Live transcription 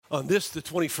On this, the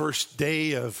 21st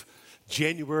day of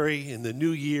January in the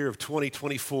new year of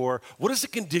 2024, what is the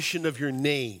condition of your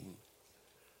name?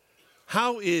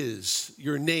 How is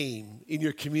your name in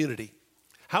your community?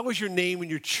 How is your name in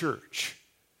your church?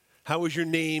 How is your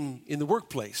name in the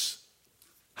workplace?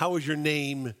 How is your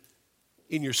name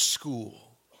in your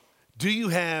school? Do you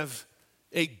have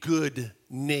a good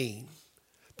name?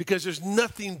 Because there's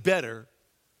nothing better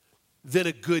than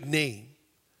a good name.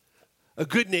 A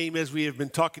good name, as we have been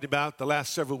talking about the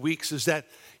last several weeks, is that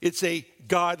it's a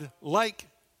God-like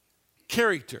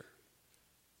character.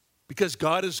 Because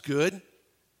God is good,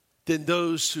 then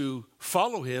those who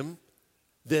follow him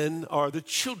then are the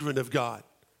children of God.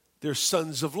 They're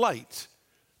sons of light.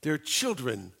 They're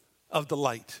children of the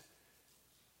light.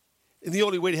 And the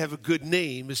only way to have a good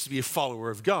name is to be a follower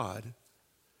of God.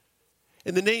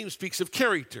 And the name speaks of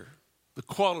character, the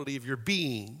quality of your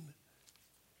being.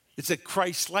 It's a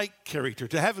Christ-like character.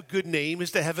 To have a good name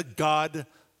is to have a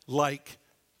God-like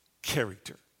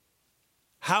character.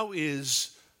 How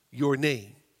is your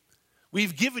name?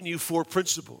 We've given you 4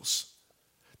 principles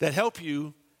that help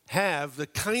you have the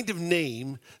kind of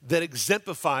name that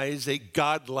exemplifies a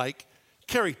God-like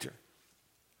character.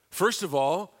 First of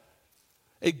all,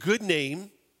 a good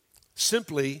name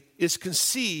simply is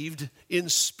conceived in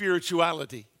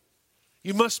spirituality.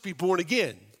 You must be born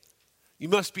again. You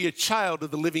must be a child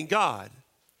of the living God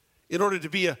in order to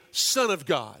be a son of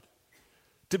God.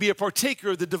 To be a partaker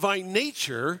of the divine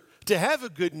nature, to have a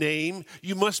good name,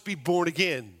 you must be born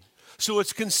again. So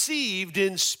it's conceived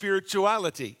in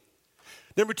spirituality.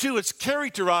 Number 2, it's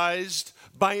characterized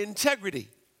by integrity.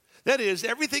 That is,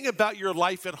 everything about your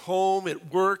life at home,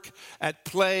 at work, at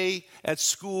play, at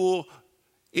school,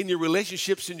 in your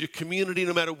relationships, in your community,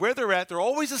 no matter where they're at, they're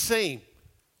always the same.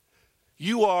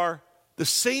 You are the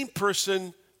same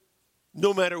person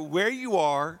no matter where you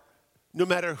are, no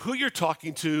matter who you're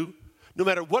talking to, no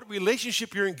matter what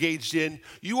relationship you're engaged in,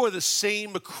 you are the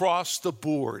same across the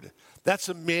board. That's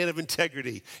a man of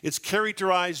integrity. It's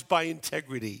characterized by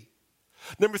integrity.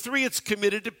 Number 3, it's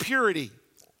committed to purity.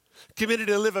 Committed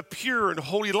to live a pure and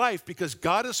holy life because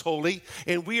God is holy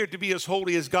and we are to be as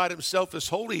holy as God himself is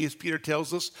holy, as Peter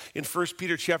tells us in 1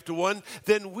 Peter chapter 1.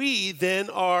 Then we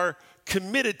are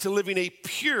committed to living a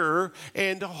pure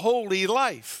and holy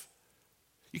life.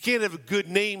 You can't have a good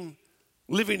name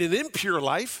living an impure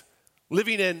life,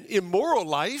 living an immoral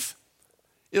life.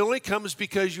 It only comes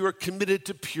because you are committed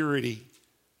to purity.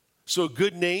 So a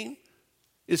good name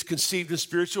is conceived in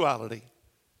spirituality.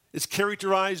 It's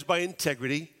characterized by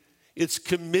integrity. It's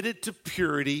committed to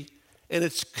purity, and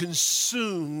it's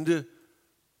consumed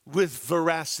with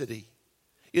veracity.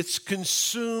 It's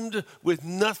consumed with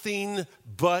nothing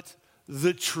but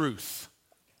the truth.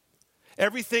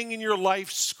 Everything in your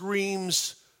life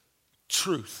screams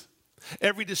truth.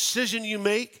 Every decision you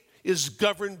make is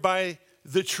governed by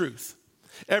the truth.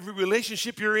 Every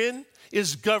relationship you're in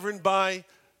is governed by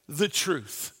the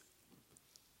truth.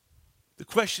 The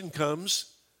question comes,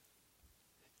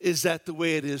 is that the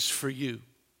way it is for you?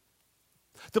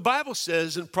 The Bible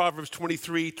says in Proverbs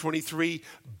 23:23,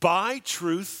 buy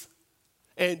truth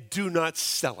and do not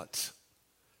sell it.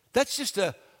 That's just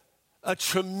a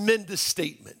tremendous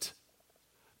statement.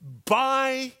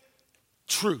 Buy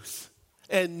truth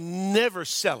and never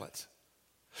sell it.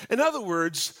 In other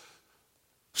words,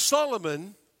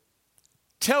 Solomon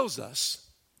tells us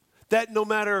that no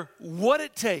matter what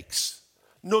it takes,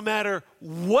 no matter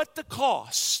what the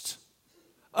cost,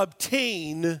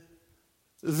 obtain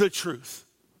the truth.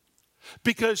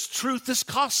 Because truth is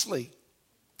costly.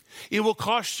 It will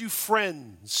cost you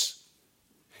friends.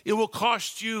 It will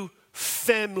cost you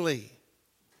family.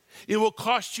 It will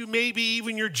cost you maybe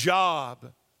even your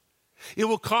job. It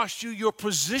will cost you your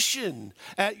position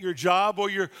at your job or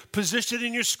your position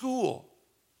in your school.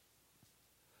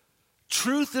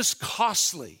 Truth is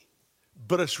costly,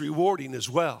 but it's rewarding as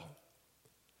well.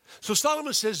 So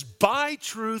Solomon says, buy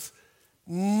truth,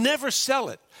 never sell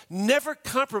it, never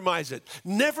compromise it,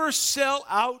 never sell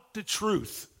out the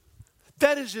truth.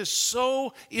 That is just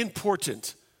so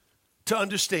important to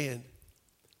understand.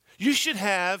 You should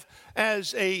have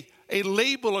as a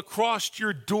label across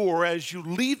your door as you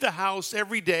leave the house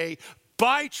every day,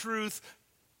 buy truth,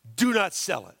 do not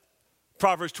sell it.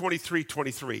 Proverbs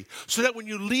 23:23. So that when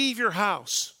you leave your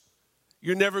house,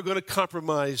 you're never going to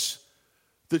compromise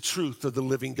the truth of the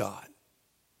living God.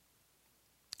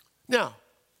 Now,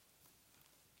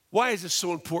 why is this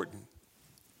so important?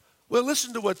 Well,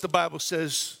 listen to what the Bible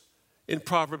says in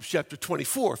Proverbs chapter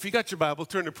 24. If you got your Bible,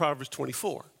 turn to Proverbs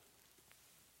 24.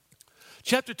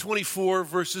 Chapter 24,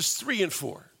 verses 3 and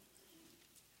 4.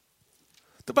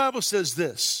 The Bible says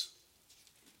this,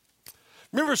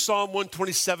 Remember Psalm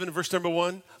 127, verse number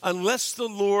 1? Unless the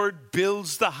Lord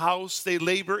builds the house, they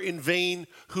labor in vain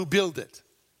who build it.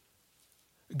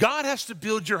 God has to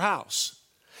build your house.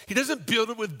 He doesn't build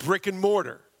it with brick and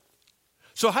mortar.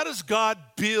 So how does God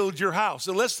build your house?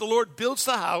 Unless the Lord builds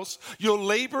the house, you'll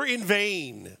labor in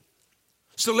vain.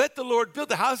 So let the Lord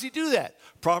build it. How does he do that?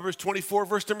 Proverbs 24,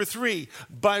 verse number 3.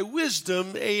 By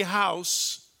wisdom a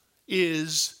house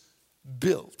is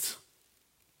built.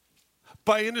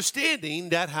 By understanding,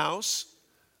 that house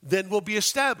then will be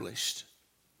established.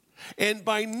 And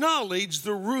by knowledge,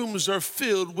 the rooms are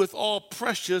filled with all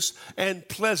precious and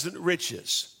pleasant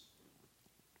riches.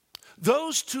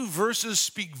 Those two verses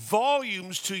speak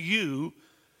volumes to you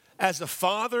as a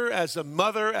father, as a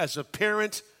mother, as a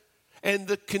parent, and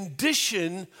the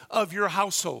condition of your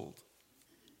household.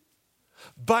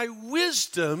 By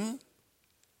wisdom,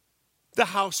 the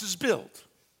house is built.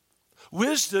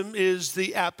 Wisdom is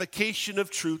the application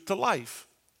of truth to life.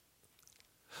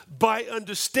 By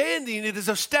understanding, it is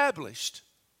established.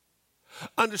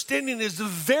 Understanding is the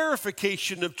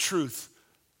verification of truth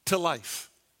to life.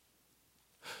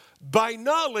 By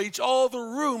knowledge, all the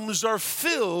rooms are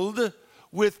filled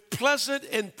with pleasant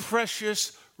and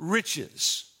precious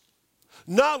riches.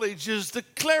 Knowledge is the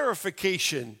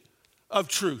clarification of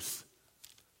truth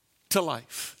to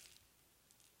life.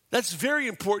 That's very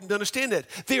important to understand that.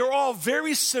 They are all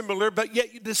very similar, but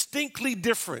yet distinctly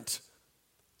different.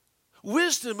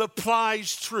 Wisdom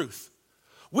applies truth.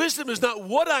 Wisdom is not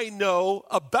what I know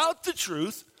about the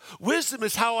truth. Wisdom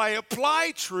is how I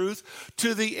apply truth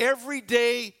to the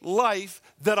everyday life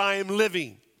that I am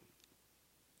living.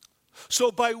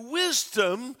 So by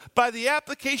wisdom, by the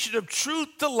application of truth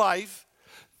to life,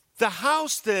 the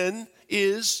house then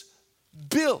is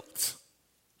built.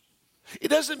 It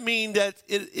doesn't mean that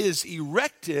it is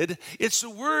erected. It's a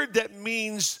word that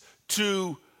means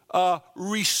to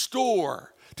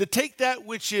restore, to take that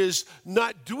which is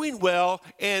not doing well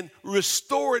and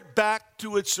restore it back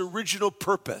to its original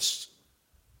purpose.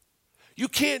 You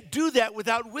can't do that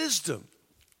without wisdom.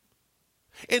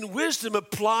 And wisdom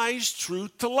applies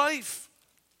truth to life.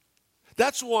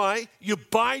 That's why you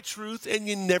buy truth and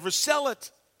you never sell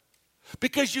it.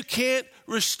 Because you can't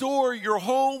restore your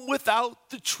home without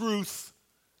the truth.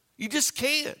 You just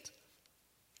can't.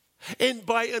 And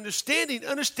by understanding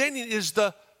is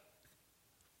the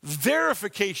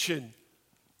verification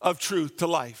of truth to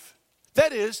life.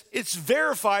 That is, it's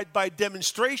verified by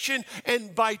demonstration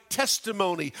and by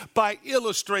testimony, by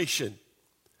illustration.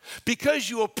 Because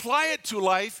you apply it to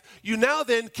life, you now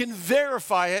then can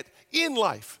verify it in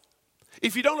life.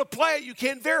 If you don't apply it, you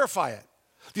can't verify it.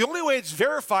 The only way it's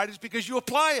verified is because you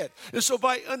apply it. And so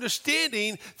by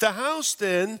understanding, the house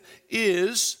then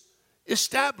is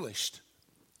established.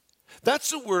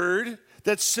 That's a word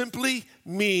that simply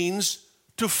means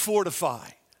to fortify,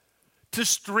 to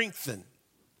strengthen.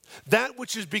 That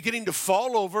which is beginning to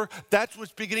fall over, that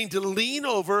which is beginning to lean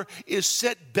over, is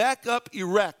set back up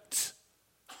erect.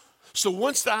 So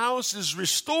once the house is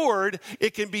restored,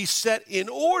 it can be set in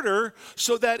order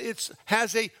so that it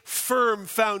has a firm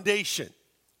foundation.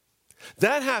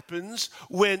 That happens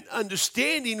when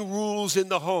understanding rules in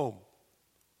the home.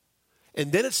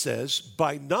 And then it says,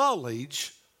 by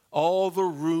knowledge, all the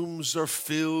rooms are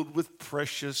filled with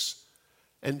precious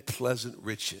and pleasant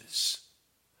riches.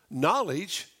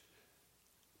 Knowledge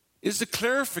is the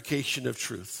clarification of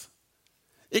truth.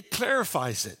 It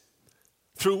clarifies it.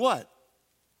 Through what?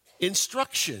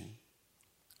 Instruction.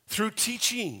 Through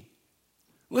teaching.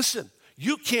 Listen,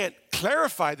 you can't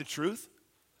clarify the truth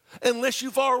unless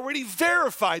you've already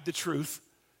verified the truth.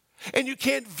 And you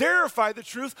can't verify the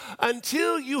truth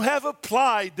until you have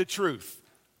applied the truth.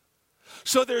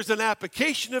 So there's an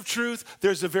application of truth,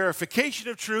 there's a verification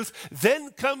of truth,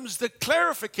 then comes the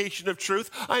clarification of truth.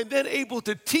 I'm then able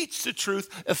to teach the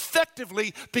truth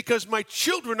effectively because my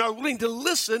children are willing to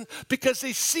listen because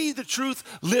they see the truth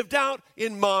lived out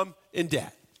in mom and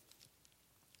dad.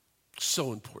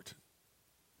 So important.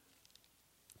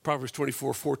 Proverbs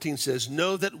 24:14 says,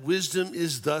 know that wisdom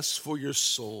is thus for your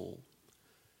soul.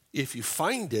 If you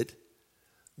find it,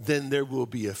 then there will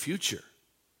be a future,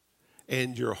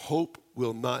 and your hope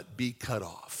will not be cut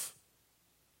off.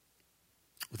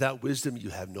 Without wisdom, you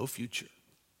have no future.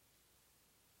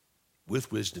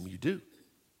 With wisdom, you do.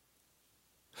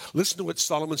 Listen to what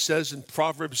Solomon says in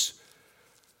Proverbs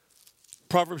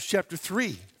chapter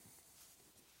 3.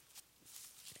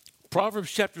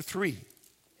 Proverbs chapter 3,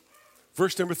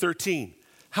 verse number 13.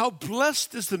 How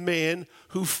blessed is the man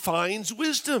who finds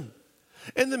wisdom,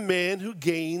 and the man who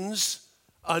gains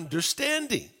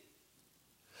understanding.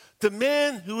 The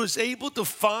man who is able to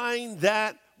find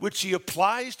that which he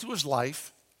applies to his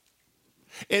life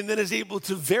and then is able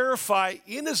to verify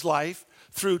in his life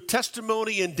through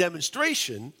testimony and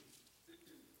demonstration,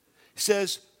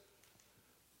 says,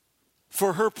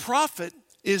 for her profit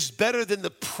is better than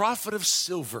the profit of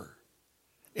silver,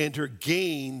 and her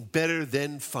gain better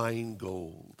than fine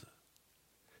gold.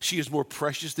 She is more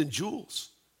precious than jewels,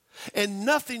 and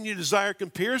nothing you desire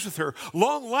compares with her.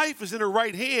 Long life is in her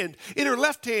right hand. In her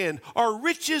left hand are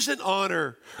riches and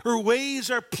honor. Her ways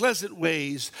are pleasant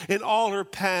ways, and all her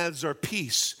paths are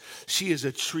peace. She is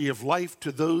a tree of life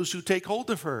to those who take hold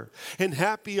of her, and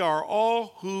happy are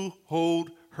all who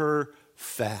hold her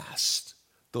fast.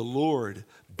 The Lord,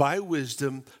 by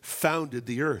wisdom, founded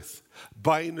the earth.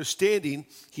 By understanding,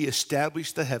 he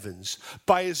established the heavens.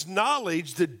 By his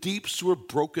knowledge, the deeps were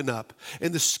broken up,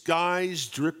 and the skies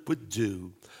drip with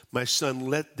dew. My son,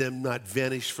 let them not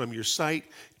vanish from your sight.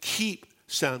 Keep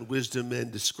sound wisdom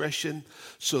and discretion,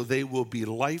 so they will be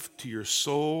life to your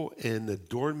soul and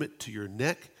adornment to your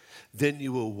neck. Then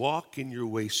you will walk in your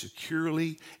way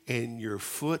securely, and your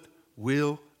foot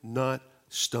will not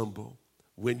stumble.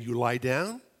 When you lie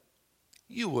down,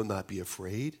 you will not be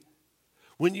afraid.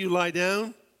 When you lie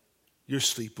down, your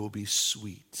sleep will be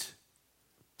sweet.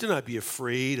 Do not be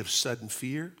afraid of sudden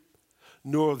fear,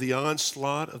 nor of the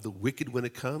onslaught of the wicked when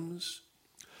it comes.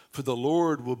 For the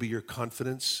Lord will be your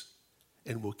confidence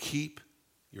and will keep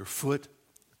your foot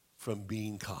from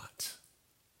being caught.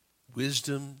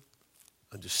 Wisdom,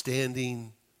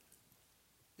 understanding,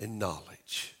 and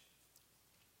knowledge.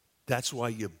 That's why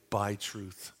you buy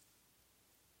truth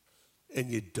and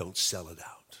you don't sell it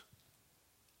out.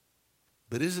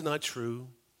 But is it not true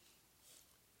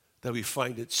that we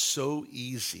find it so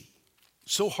easy,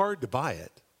 so hard to buy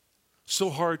it, so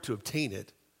hard to obtain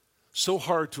it, so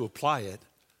hard to apply it,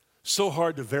 so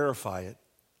hard to verify it,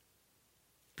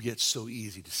 but yet so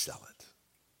easy to sell it?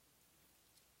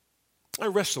 I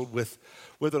wrestled with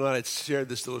whether or not I'd share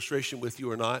this illustration with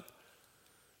you or not,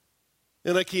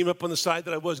 and I came up on the side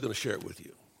that I was going to share it with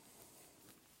you.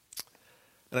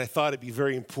 And I thought it'd be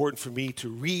very important for me to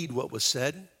read what was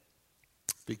said,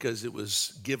 because it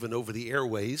was given over the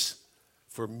airways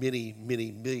for many,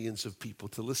 many millions of people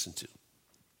to listen to.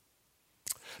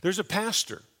 There's a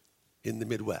pastor in the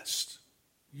Midwest.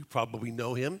 You probably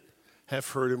know him, have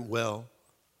heard him well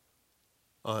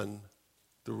on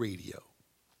the radio.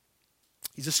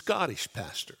 He's a Scottish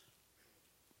pastor.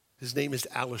 His name is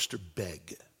Alistair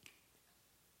Begg.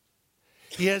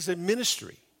 He has a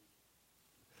ministry.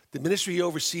 The ministry he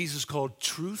oversees is called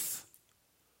Truth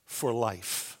for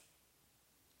Life.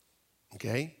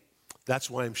 Okay? That's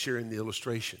why I'm sharing the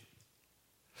illustration.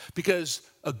 Because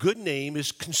a good name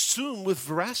is consumed with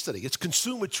veracity. It's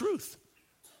consumed with truth.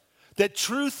 That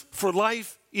truth for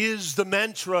life is the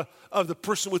mantra of the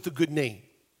person with the good name.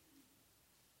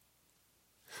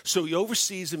 So he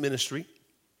oversees a ministry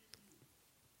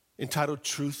entitled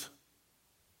Truth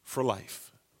for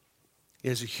Life. He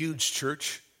has a huge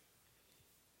church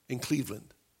in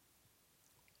Cleveland.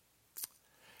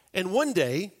 And one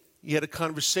day, he had a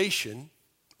conversation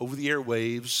over the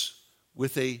airwaves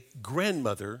with a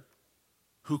grandmother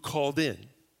who called in.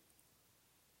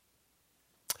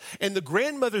 And the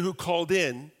grandmother who called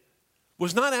in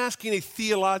was not asking a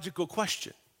theological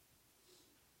question.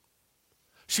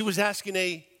 She was asking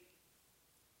a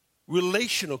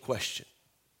relational question.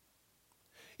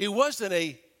 It wasn't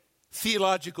a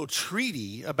theological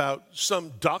treaty about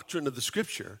some doctrine of the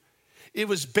Scripture. It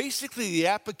was basically the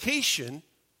application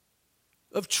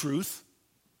of truth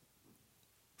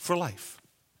for life.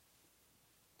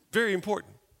 Very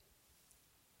important.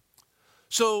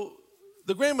 So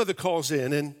the grandmother calls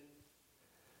in, and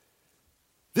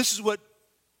this is what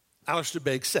Alistair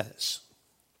Begg says.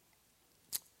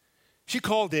 She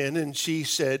called in and she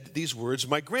said these words: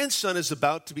 "My grandson is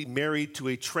about to be married to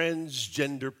a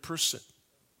transgender person,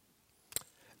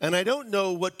 and I don't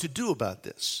know what to do about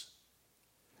this.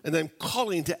 And I'm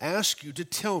calling to ask you to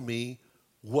tell me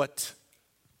what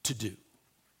to do."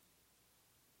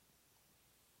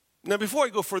 Now, before I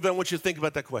go further, I want you to think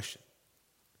about that question.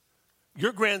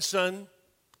 Your grandson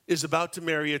is about to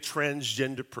marry a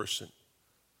transgender person.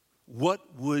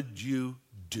 What would you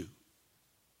do?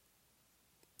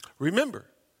 Remember,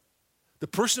 the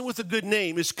person with a good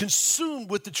name is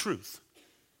consumed with the truth.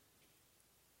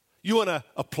 You want to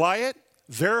apply it,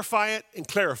 verify it, and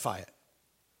clarify it,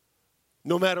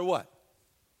 no matter what.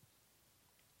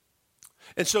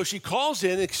 And so she calls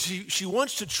in and she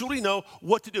wants to truly know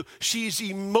what to do. She's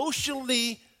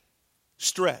emotionally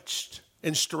stretched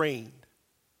and strained.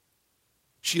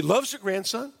 She loves her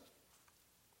grandson.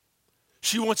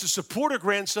 She wants to support her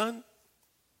grandson.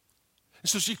 And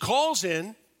so she calls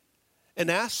in and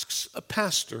asks a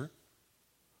pastor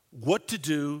what to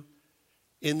do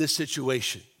in this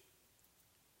situation,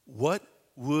 what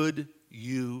would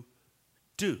you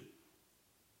do?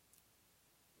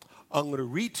 I'm going to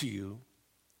read to you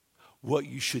what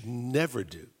you should never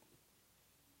do.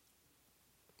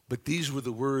 But these were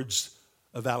the words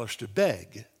of Alistair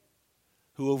Begg,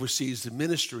 who oversees the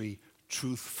ministry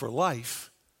Truth for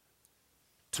Life,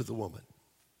 to the woman.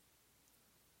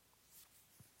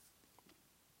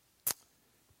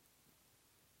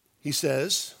 He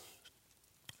says,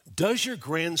 does your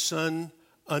grandson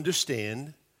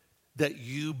understand that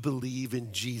you believe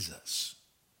in Jesus?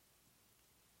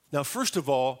 Now, first of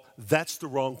all, that's the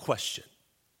wrong question.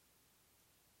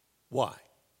 Why?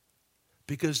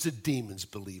 Because the demons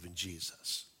believe in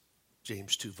Jesus.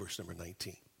 James 2, verse number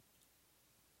 19.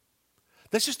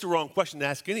 That's just the wrong question to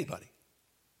ask anybody.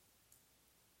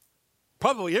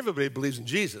 Probably everybody believes in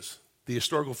Jesus, the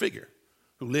historical figure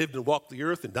who lived and walked the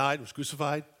earth and died and was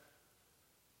crucified.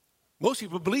 Most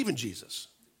people believe in Jesus.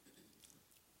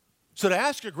 So to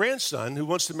ask your grandson who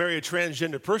wants to marry a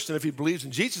transgender person if he believes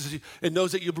in Jesus and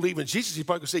knows that you believe in Jesus, he's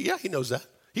probably going to say, yeah, he knows that.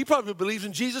 He probably believes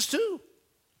in Jesus too.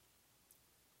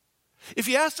 If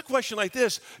you ask a question like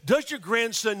this, does your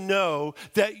grandson know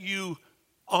that you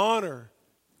honor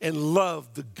and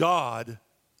love the God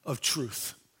of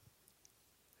truth?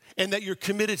 And that you're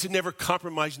committed to never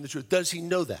compromising the truth? Does he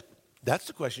know that? That's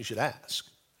the question you should ask.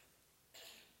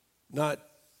 Not,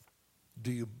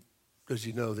 does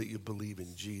he know that you believe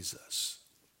in Jesus?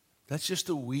 That's just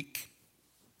a weak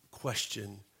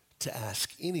question to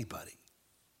ask anybody.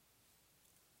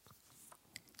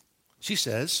 She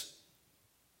says,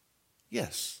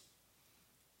 yes.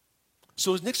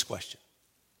 So his next question.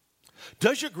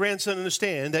 Does your grandson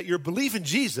understand that your belief in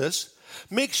Jesus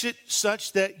makes it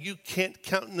such that you can't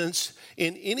countenance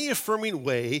in any affirming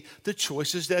way the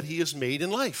choices that he has made in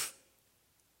life?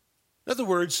 In other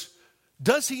words,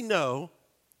 does he know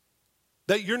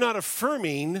that you're not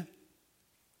affirming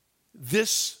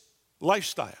this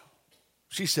lifestyle?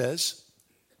 She says,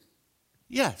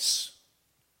 yes.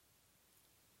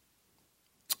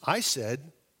 I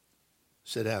said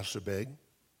Alistair Begg,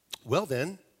 well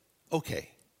then,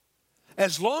 okay.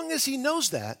 As long as he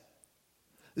knows that,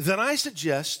 then I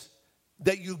suggest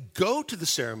that you go to the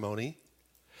ceremony,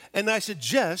 and I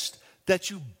suggest that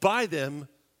you buy them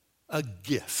a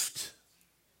gift.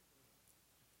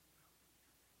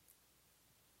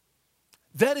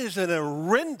 That is an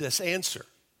horrendous answer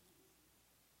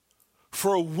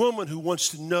for a woman who wants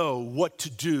to know what to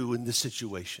do in this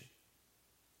situation.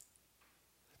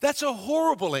 That's a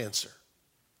horrible answer.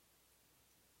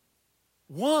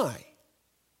 Why?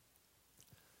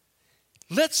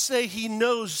 Let's say he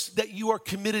knows that you are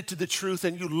committed to the truth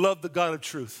and you love the God of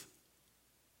truth.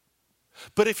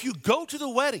 But if you go to the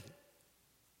wedding,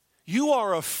 you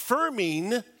are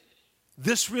affirming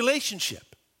this relationship.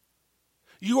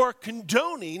 You are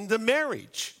condoning the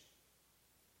marriage.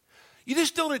 You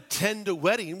just don't attend a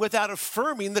wedding without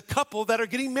affirming the couple that are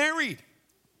getting married.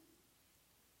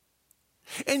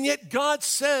 And yet God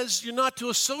says you're not to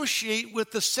associate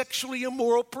with the sexually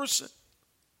immoral person.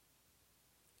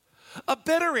 A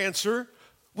better answer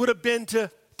would have been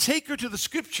to take her to the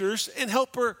scriptures and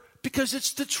help her because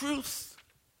it's the truth.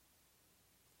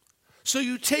 So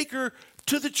you take her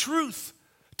to the truth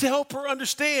to help her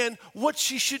understand what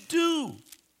she should do.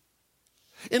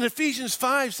 In Ephesians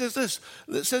 5 says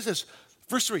this,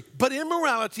 verse 3, but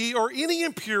immorality or any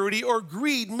impurity or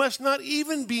greed must not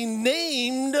even be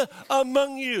named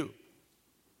among you,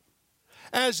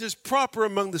 as is proper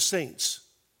among the saints.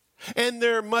 And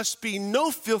there must be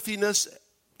no filthiness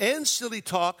and silly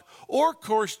talk or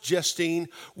coarse jesting,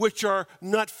 which are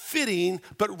not fitting,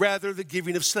 but rather the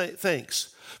giving of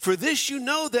thanks. For this you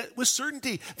know that with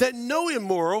certainty, that no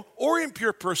immoral or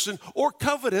impure person or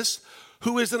covetous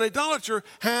who is an idolater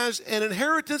has an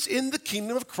inheritance in the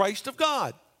kingdom of Christ of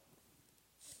God.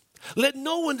 Let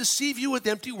no one deceive you with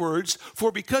empty words,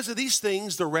 for because of these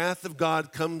things the wrath of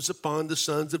God comes upon the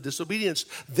sons of disobedience.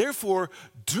 Therefore,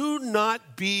 do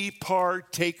not be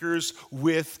partakers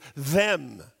with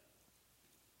them.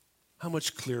 How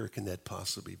much clearer can that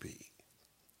possibly be?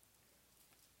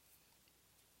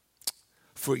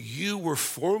 For you were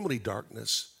formerly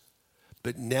darkness,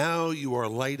 but now you are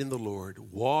light in the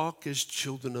Lord. Walk as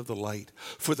children of the light.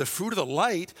 For the fruit of the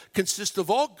light consists of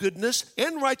all goodness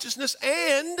and righteousness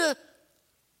and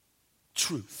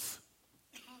truth.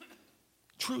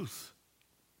 Truth.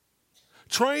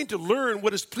 Trying to learn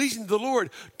what is pleasing to the Lord.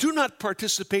 Do not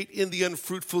participate in the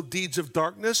unfruitful deeds of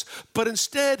darkness, but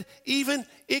instead even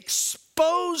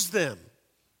expose them.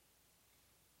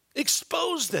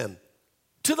 Expose them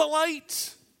to the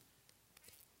light.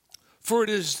 For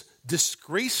it is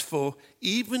disgraceful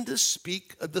even to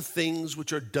speak of the things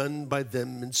which are done by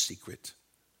them in secret.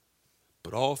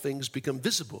 But all things become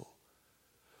visible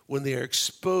when they are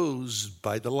exposed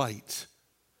by the light,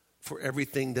 for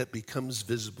everything that becomes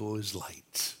visible is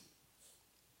light.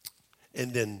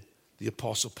 And then the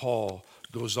Apostle Paul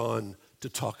goes on to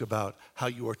talk about how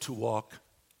you are to walk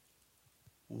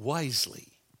wisely,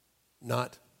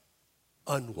 not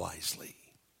unwisely.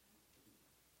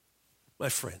 My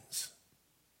friends,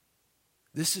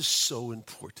 this is so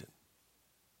important.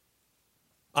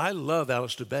 I love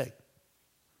Alistair Begg.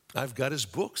 I've got his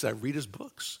books. I read his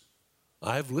books.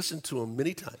 I've listened to him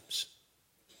many times.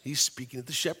 He's speaking at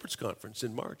the Shepherds Conference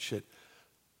in March at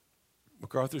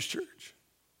MacArthur's church.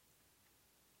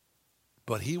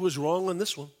 But he was wrong on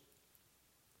this one.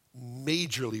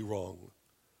 Majorly wrong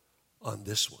on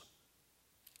this one.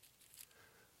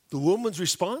 The woman's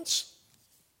response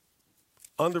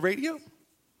on the radio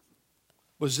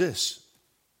was this: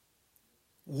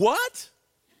 what?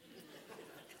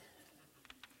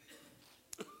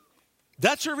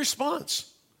 That's her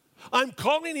response. I'm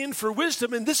calling in for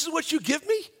wisdom, and this is what you give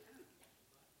me?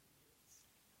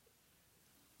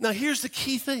 Now, here's the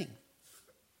key thing.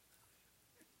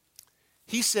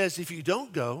 He says if you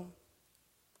don't go,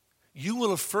 you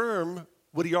will affirm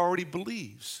what he already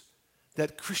believes,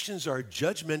 that Christians are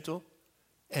judgmental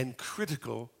and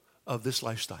critical of this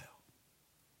lifestyle.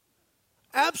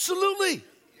 Absolutely.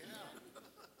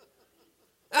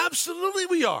 Absolutely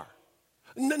we are.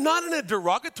 Not in a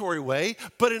derogatory way,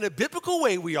 but in a biblical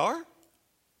way we are.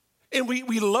 And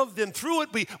we love them through it.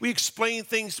 We explain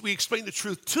things, we explain the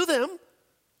truth to them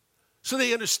so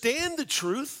they understand the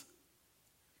truth.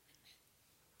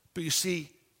 But you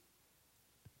see,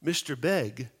 Mr.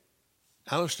 Begg,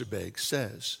 Alistair Begg,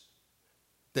 says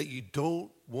that you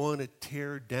don't want to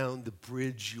tear down the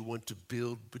bridge you want to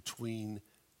build between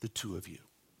the two of you.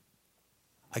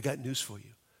 I got news for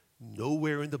you.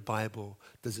 Nowhere in the Bible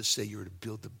does it say you're to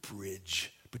build the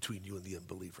bridge between you and the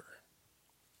unbeliever.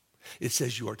 It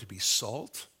says you are to be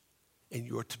salt and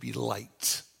you are to be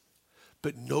light.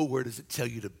 But nowhere does it tell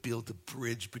you to build the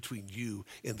bridge between you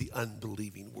and the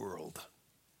unbelieving world.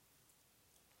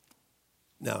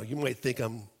 Now, you might think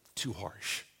I'm too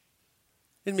harsh,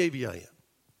 and maybe I am.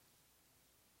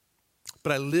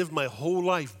 But I live my whole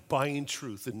life buying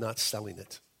truth and not selling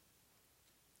it.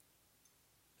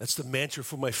 That's the mantra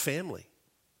for my family.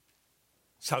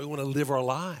 It's how we want to live our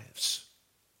lives.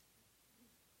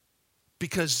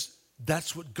 Because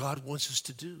that's what God wants us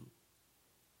to do.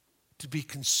 To be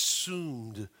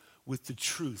consumed with the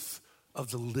truth of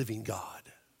the living God.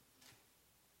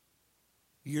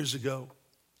 Years ago,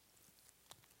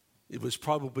 it was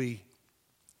probably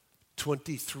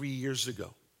 23 years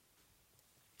ago,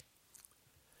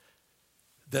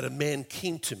 that a man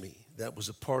came to me that was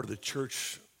a part of the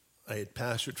church I had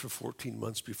pastored for 14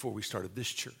 months before we started this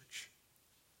church.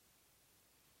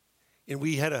 And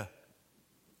we had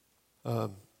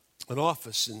an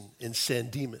office in San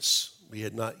Dimas. We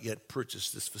had not yet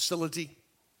purchased this facility,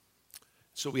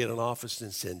 so we had an office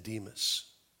in San Dimas.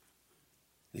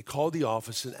 And he called the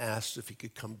office and asked if he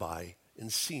could come by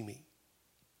and see me.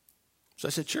 So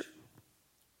I said, sure.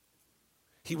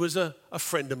 He was a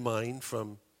friend of mine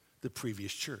from the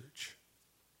previous church.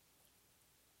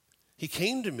 He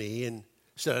came to me and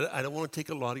said, I don't want to take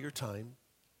a lot of your time,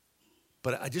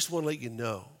 but I just want to let you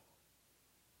know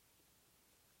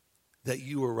that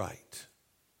you were right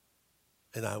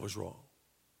and I was wrong.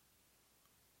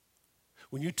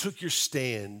 When you took your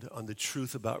stand on the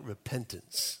truth about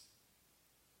repentance,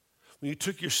 when you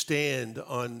took your stand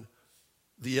on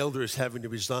the elders having to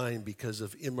resign because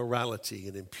of immorality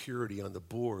and impurity on the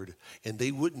board, and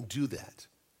they wouldn't do that,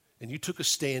 and you took a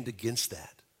stand against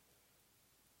that,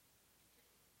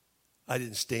 I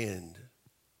didn't stand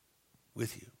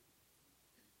with you.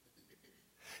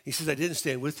 He says, I didn't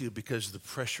stand with you because of the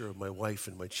pressure of my wife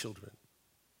and my children.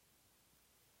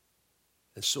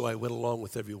 And so I went along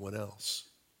with everyone else.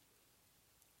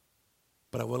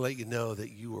 But I want to let you know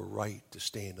that you were right to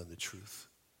stand on the truth.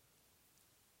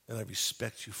 And I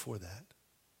respect you for that.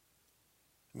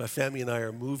 My family and I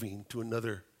are moving to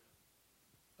another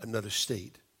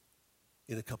state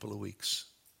in a couple of weeks.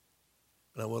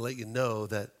 And I want to let you know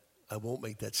that I won't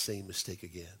make that same mistake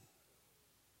again.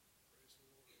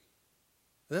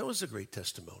 And that was a great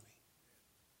testimony.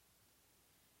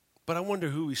 But I wonder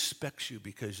who respects you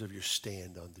because of your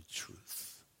stand on the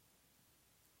truth.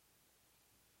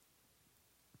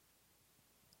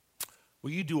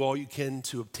 Will you do all you can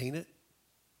to obtain it?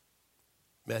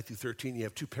 Matthew 13, you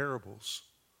have two parables.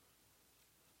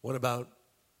 One about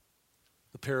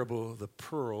the parable of the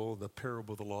pearl, the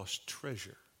parable of the lost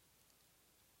treasure.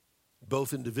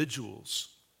 both individuals,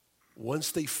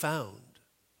 once they found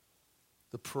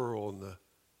the pearl and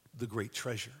the great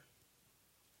treasure,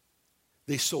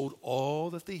 they sold all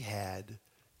that they had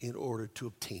in order to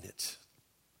obtain it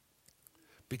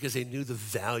because they knew the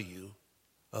value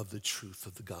of the truth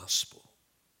of the gospel.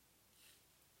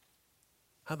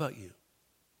 How about you?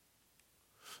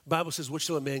 The Bible says, what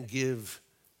shall a man give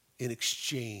in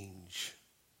exchange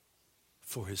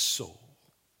for his soul?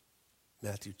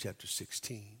 Matthew chapter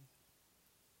 16.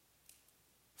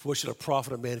 For what shall it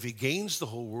profit a man if he gains the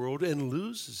whole world and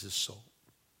loses his soul?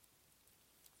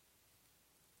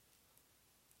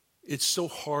 It's so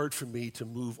hard for me to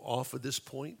move off of this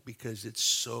point because it's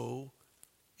so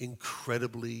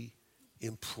incredibly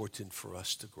important for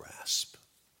us to grasp.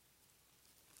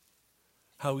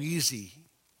 How easy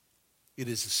it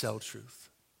is to sell truth,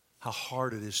 how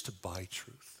hard it is to buy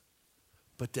truth.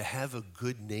 But to have a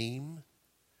good name,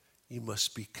 you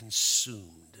must be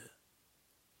consumed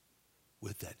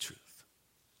with that truth.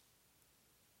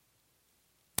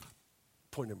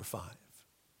 Point number 5.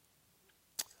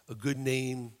 A good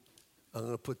name, I'm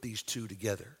going to put these two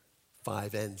together,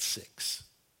 5 and 6,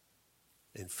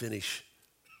 and finish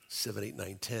 7, 8,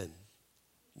 9, 10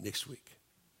 next week.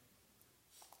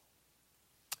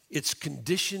 It's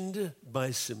conditioned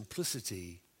by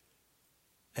simplicity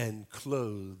and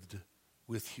clothed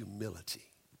with humility.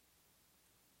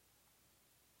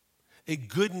 A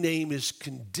good name is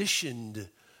conditioned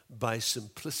by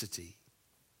simplicity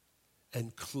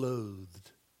and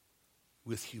clothed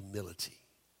with humility.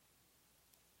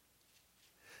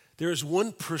 There is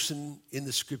one person in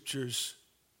the scriptures,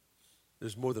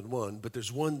 there's more than one, but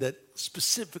there's one that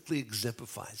specifically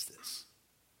exemplifies this.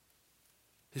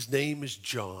 His name is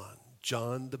John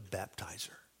the Baptizer.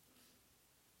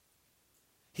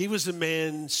 He was a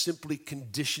man simply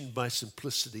conditioned by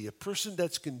simplicity. A person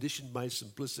that's conditioned by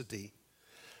simplicity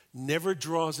never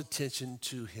draws attention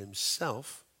to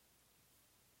himself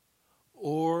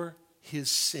or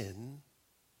his sin,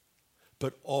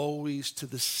 but always to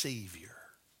the Savior.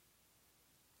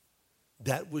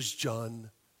 That was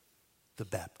John the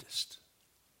Baptist.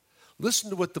 Listen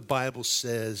to what the Bible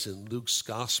says in Luke's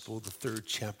Gospel, the 3rd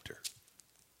chapter.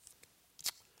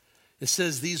 It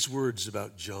says these words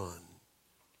about John.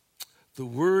 The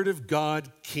word of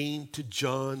God came to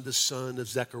John, the son of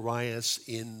Zacharias,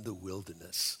 in the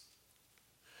wilderness.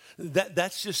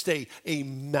 That's just a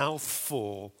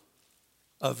mouthful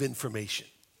of information.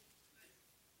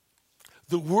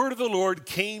 The word of the Lord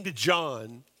came to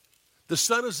John, the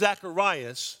son of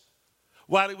Zacharias,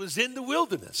 while he was in the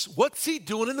wilderness. What's he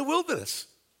doing in the wilderness?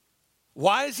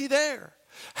 Why is he there?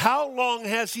 How long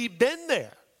has he been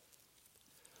there?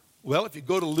 Well, if you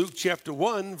go to Luke chapter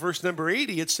 1, verse number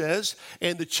 80, it says,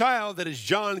 and the child that is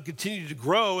John continued to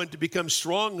grow and to become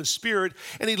strong in spirit,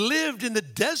 and he lived in the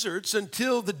deserts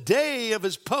until the day of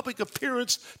his public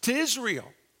appearance to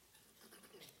Israel.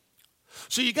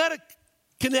 So you got to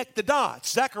connect the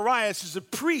dots. Zacharias is a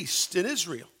priest in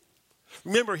Israel.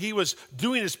 Remember, he was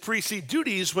doing his priestly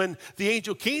duties when the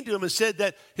angel came to him and said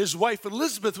that his wife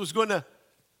Elizabeth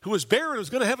who was barren, was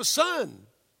going to have a son.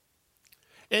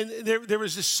 And there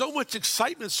was just so much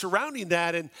excitement surrounding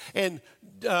that. And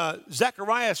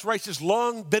Zacharias writes this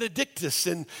long Benedictus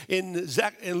in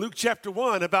Luke chapter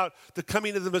 1 about the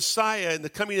coming of the Messiah and the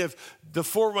coming of the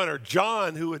forerunner,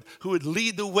 John, who would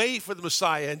lead the way for the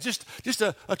Messiah. And just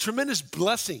a tremendous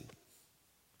blessing.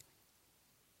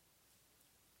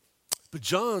 But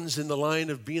John's in the line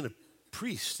of being a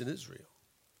priest in Israel.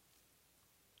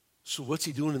 So what's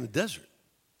he doing in the desert?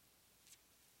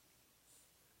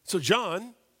 So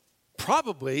John,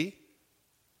 probably,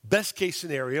 best case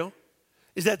scenario,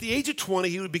 is that at the age of 20,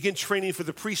 he would begin training for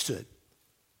the priesthood.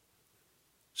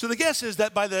 So the guess is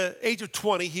that by the age of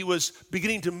 20, he was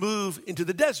beginning to move into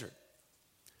the desert.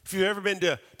 If you've ever been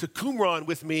to Qumran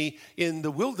with me in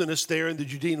the wilderness there, in the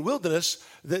Judean wilderness,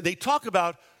 they talk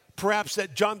about perhaps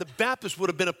that John the Baptist would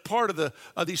have been a part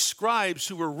of these scribes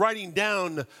who were writing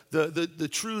down the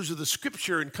truths of the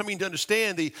Scripture and coming to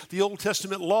understand the Old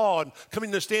Testament law and coming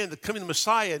to understand the coming of the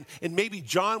Messiah. And maybe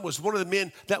John was one of the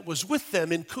men that was with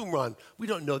them in Qumran. We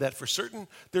don't know that for certain.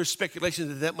 There's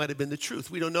speculation that might have been the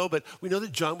truth. We don't know, but we know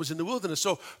that John was in the wilderness.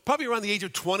 So probably around the age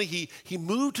of 20, he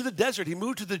moved to the desert. He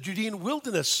moved to the Judean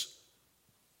wilderness.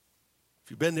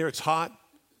 If you've been there, it's hot.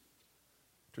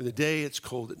 During the day, it's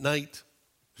cold at night.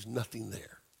 There's nothing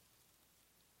there.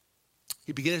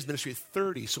 He began his ministry at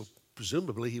 30, so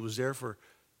presumably he was there for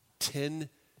 10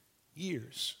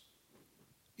 years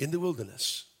in the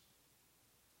wilderness.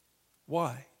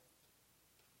 Why?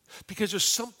 Because there's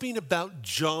something about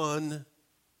John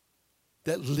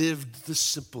that lived the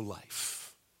simple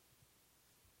life.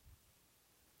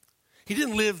 He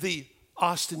didn't live the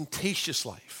ostentatious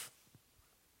life.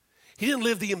 He didn't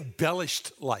live the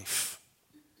embellished life.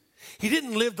 He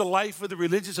didn't live the life of the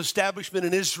religious establishment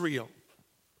in Israel.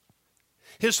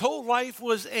 His whole life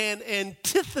was an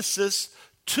antithesis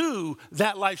to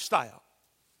that lifestyle.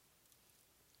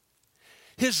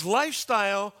 His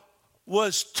lifestyle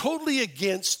was totally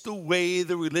against the way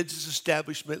the religious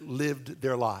establishment lived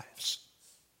their lives.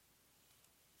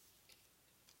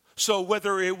 So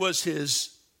whether it was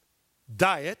his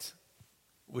diet,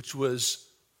 which was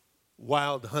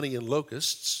wild honey and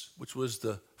locusts, which was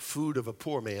the food of a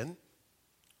poor man,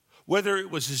 whether it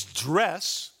was his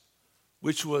dress,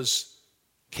 which was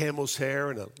camel's hair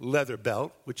and a leather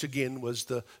belt, which again was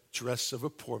the dress of a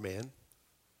poor man,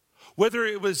 whether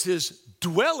it was his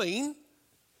dwelling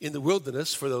in the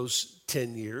wilderness for those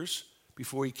 10 years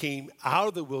before he came out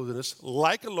of the wilderness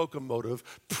like a locomotive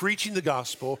preaching the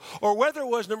gospel, or whether it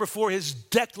was, number 4, his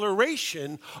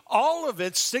declaration, all of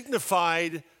it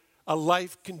signified a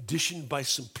life conditioned by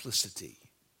simplicity.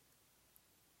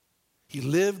 He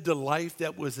lived a life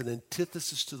that was an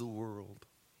antithesis to the world,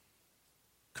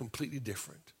 completely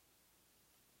different.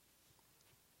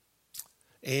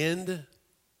 And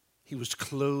he was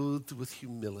clothed with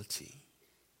humility.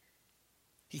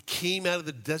 He came out of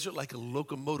the desert like a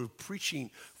locomotive,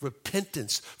 preaching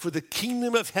repentance, for the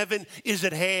kingdom of heaven is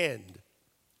at hand.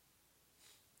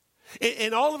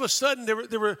 And all of a sudden,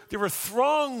 there were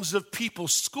throngs of people,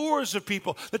 scores of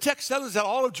people. The text tells us that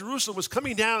all of Jerusalem was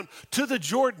coming down to the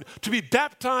Jordan to be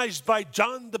baptized by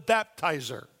John the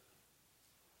Baptizer.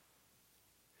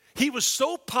 He was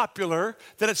so popular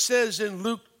that it says in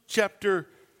Luke chapter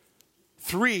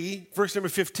 3, verse number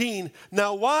 15,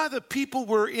 now while the people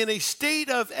were in a state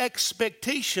of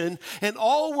expectation and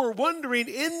all were wondering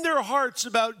in their hearts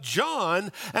about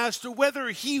John as to whether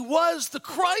he was the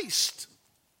Christ.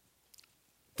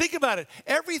 Think about it.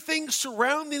 Everything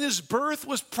surrounding his birth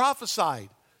was prophesied.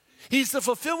 He's the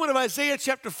fulfillment of Isaiah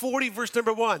chapter 40, verse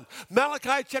number 1.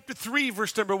 Malachi chapter 3,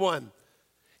 verse number 1.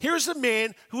 Here's a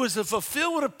man who is the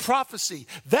fulfillment of prophecy.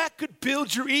 That could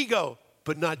build your ego,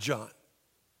 but not John.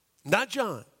 Not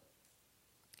John.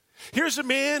 Here's a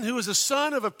man who is the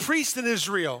son of a priest in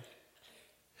Israel.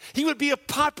 He would be a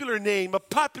popular name, a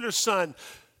popular son.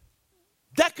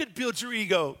 That could build your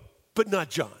ego, but not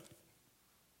John.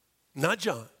 Not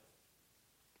John.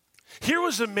 Here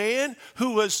was a man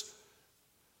who was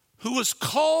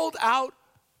called out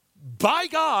by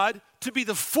God to be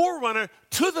the forerunner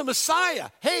to the Messiah.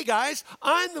 Hey guys,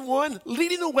 I'm the one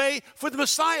leading the way for the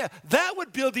Messiah. That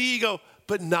would build the ego,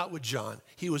 but not with John.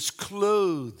 He was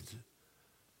clothed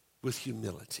with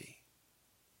humility.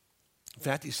 In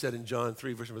fact, he said in John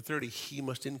 3, verse number 30, he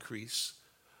must increase,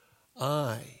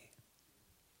 I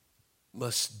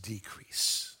must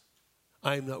decrease.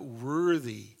 I am not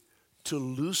worthy to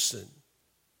loosen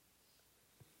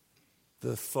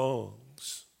the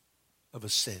thongs of a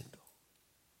sandal.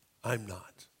 I'm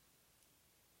not.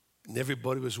 And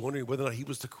everybody was wondering whether or not he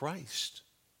was the Christ.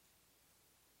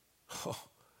 Oh,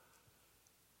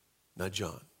 not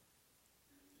John.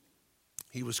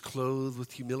 He was clothed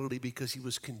with humility because he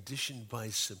was conditioned by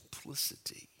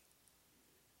simplicity.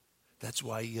 That's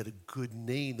why he had a good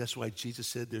name. That's why Jesus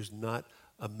said there's not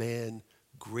a man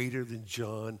greater than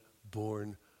John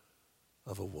born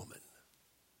of a woman.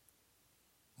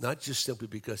 Not just simply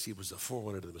because he was a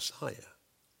forerunner to the Messiah,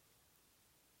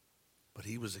 but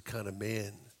he was the kind of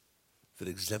man that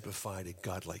exemplified a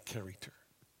godlike character.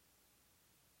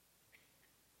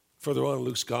 Further on in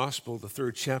Luke's gospel, the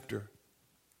 3rd chapter,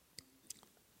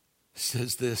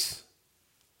 says this.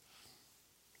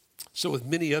 So with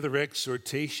many other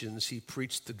exhortations, he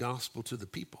preached the gospel to the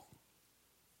people.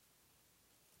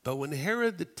 But when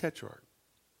Herod the Tetrarch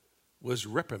was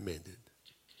reprimanded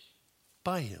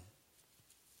by him,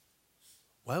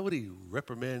 why would he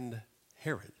reprimand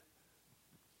Herod?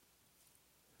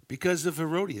 Because of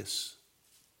Herodias,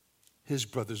 his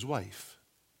brother's wife,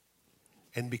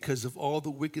 and because of all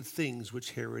the wicked things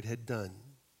which Herod had done.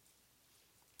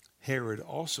 Herod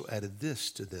also added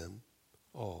this to them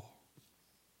all.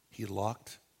 He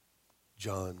locked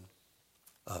John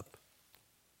up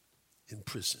in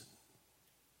prison.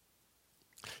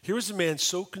 Here was a man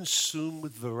so consumed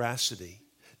with veracity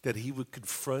that he would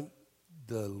confront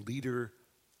the leader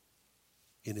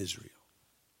in Israel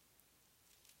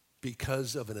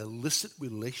because of an illicit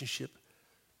relationship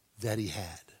that he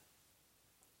had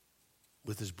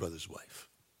with his brother's wife.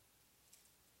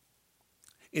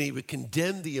 And he would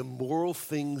condemn the immoral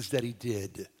things that he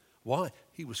did. Why?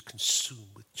 He was consumed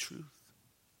with truth.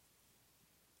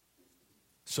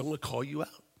 So I'm going to call you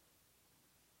out.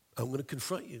 I'm going to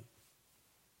confront you.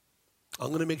 I'm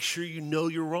going to make sure you know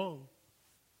you're wrong.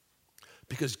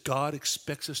 because God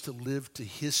expects us to live to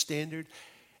his standard,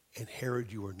 and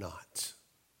Herod, you are not.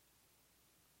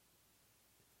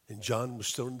 And John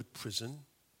was thrown into prison.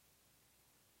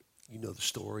 You know the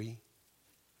story.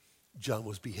 John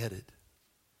was beheaded.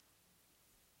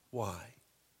 Why?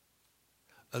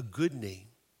 A good name,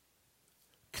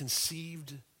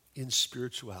 conceived in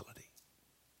spirituality,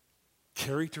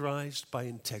 characterized by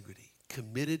integrity,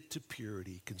 committed to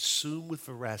purity, consumed with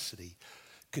veracity,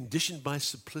 conditioned by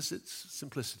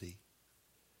simplicity,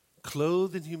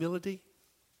 clothed in humility,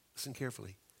 listen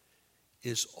carefully,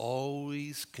 is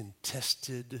always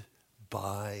contested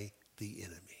by the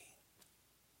enemy.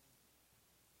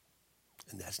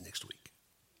 And that's next week.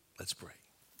 Let's pray.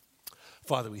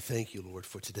 Father, we thank you, Lord,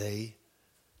 for today,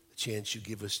 the chance you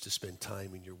give us to spend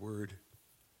time in your word.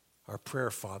 Our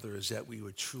prayer, Father, is that we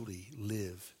would truly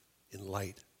live in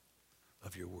light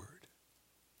of your word.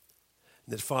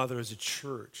 And that, Father, as a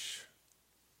church,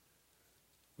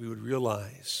 we would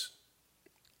realize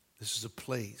this is a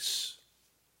place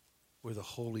where the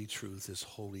holy truth is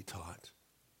wholly taught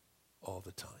all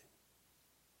the time.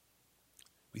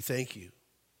 We thank you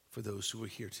for those who are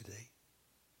here today.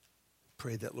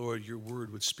 Pray that, Lord, your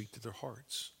word would speak to their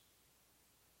hearts.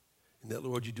 And that,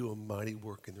 Lord, you do a mighty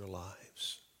work in their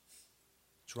lives.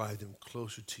 Drive them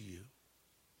closer to you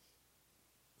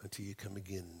until you come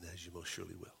again, as you most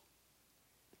surely will.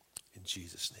 In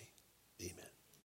Jesus' name, amen.